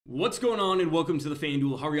What's going on, and welcome to the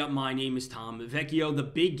FanDuel Hurry Up. My name is Tom Vecchio. The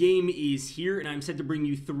big game is here, and I'm set to bring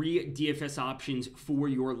you 3 DFS options for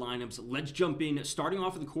your lineups. Let's jump in, starting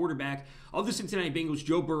off with the quarterback of the Cincinnati Bengals,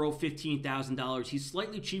 Joe Burrow, $15,000. He's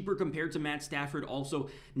slightly cheaper compared to Matt Stafford. Also,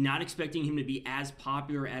 not expecting him to be as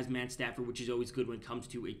popular as Matt Stafford, which is always good when it comes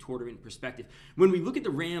to a tournament perspective. When we look at the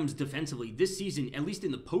Rams defensively this season, at least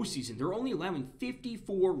in the postseason, they're only allowing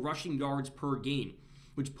 54 rushing yards per game,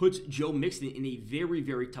 which puts Joe Mixon in a very,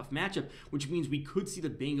 very tough matchup, which means we could see the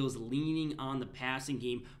Bengals leaning on the passing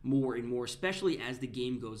game more and more, especially as the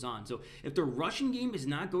game goes on. So if the rushing game is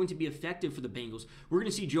not going to be effective for the Bengals, we're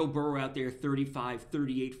going to see Joe Burrow out there 35,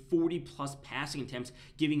 38, 40-plus passing attempts,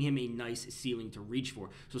 giving him a nice ceiling to reach for.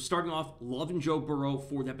 So starting off, loving Joe Burrow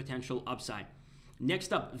for that potential upside.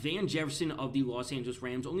 Next up, Van Jefferson of the Los Angeles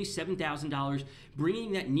Rams, only $7,000,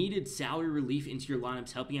 bringing that needed salary relief into your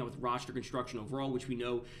lineups, helping out with roster construction overall, which we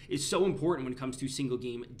know is so important when it comes to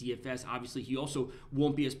single-game DFS. Obviously, he also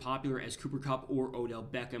won't be as popular as Cooper Kupp or Odell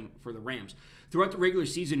Beckham for the Rams. Throughout the regular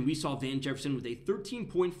season, we saw Van Jefferson with a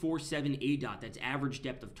 13.47 ADOT, that's average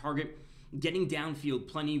depth of target, getting downfield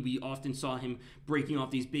plenty. We often saw him breaking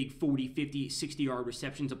off these big 40, 50, 60-yard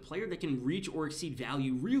receptions, a player that can reach or exceed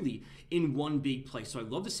value really in one big play. So I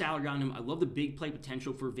love the salary on him. I love the big play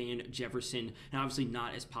potential for Van Jefferson, and obviously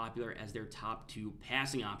not as popular as their top 2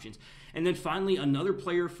 passing options. And then finally, another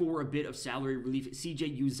player for a bit of salary relief,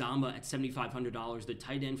 CJ UZOMAH at $7,500, the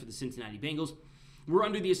tight end for the Cincinnati Bengals. We're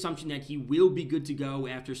under the assumption that he will be good to go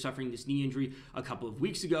after suffering this knee injury a couple of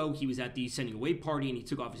weeks ago. He was at the sending away party and he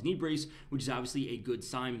took off his knee brace, which is obviously a good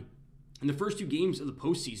sign. In the first 2 games of the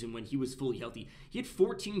postseason, when he was fully healthy, he had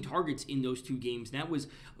 14 targets in those 2 games. That was,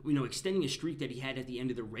 extending a streak that he had at the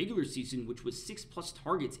end of the regular season, which was 6+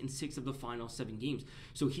 targets in 6 of the final 7 games.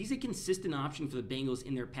 So he's a consistent option for the Bengals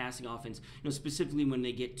in their passing offense, specifically when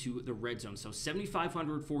they get to the red zone. So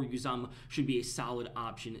 $7,500 for UZOMAH should be a solid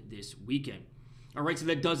option this weekend. All right, so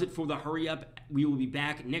that does it for the Hurry Up. We will be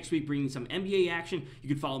back next week bringing some NBA action. You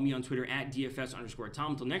can follow me on Twitter at DFS_Tom.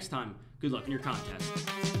 Until next time, good luck in your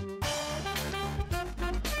contest.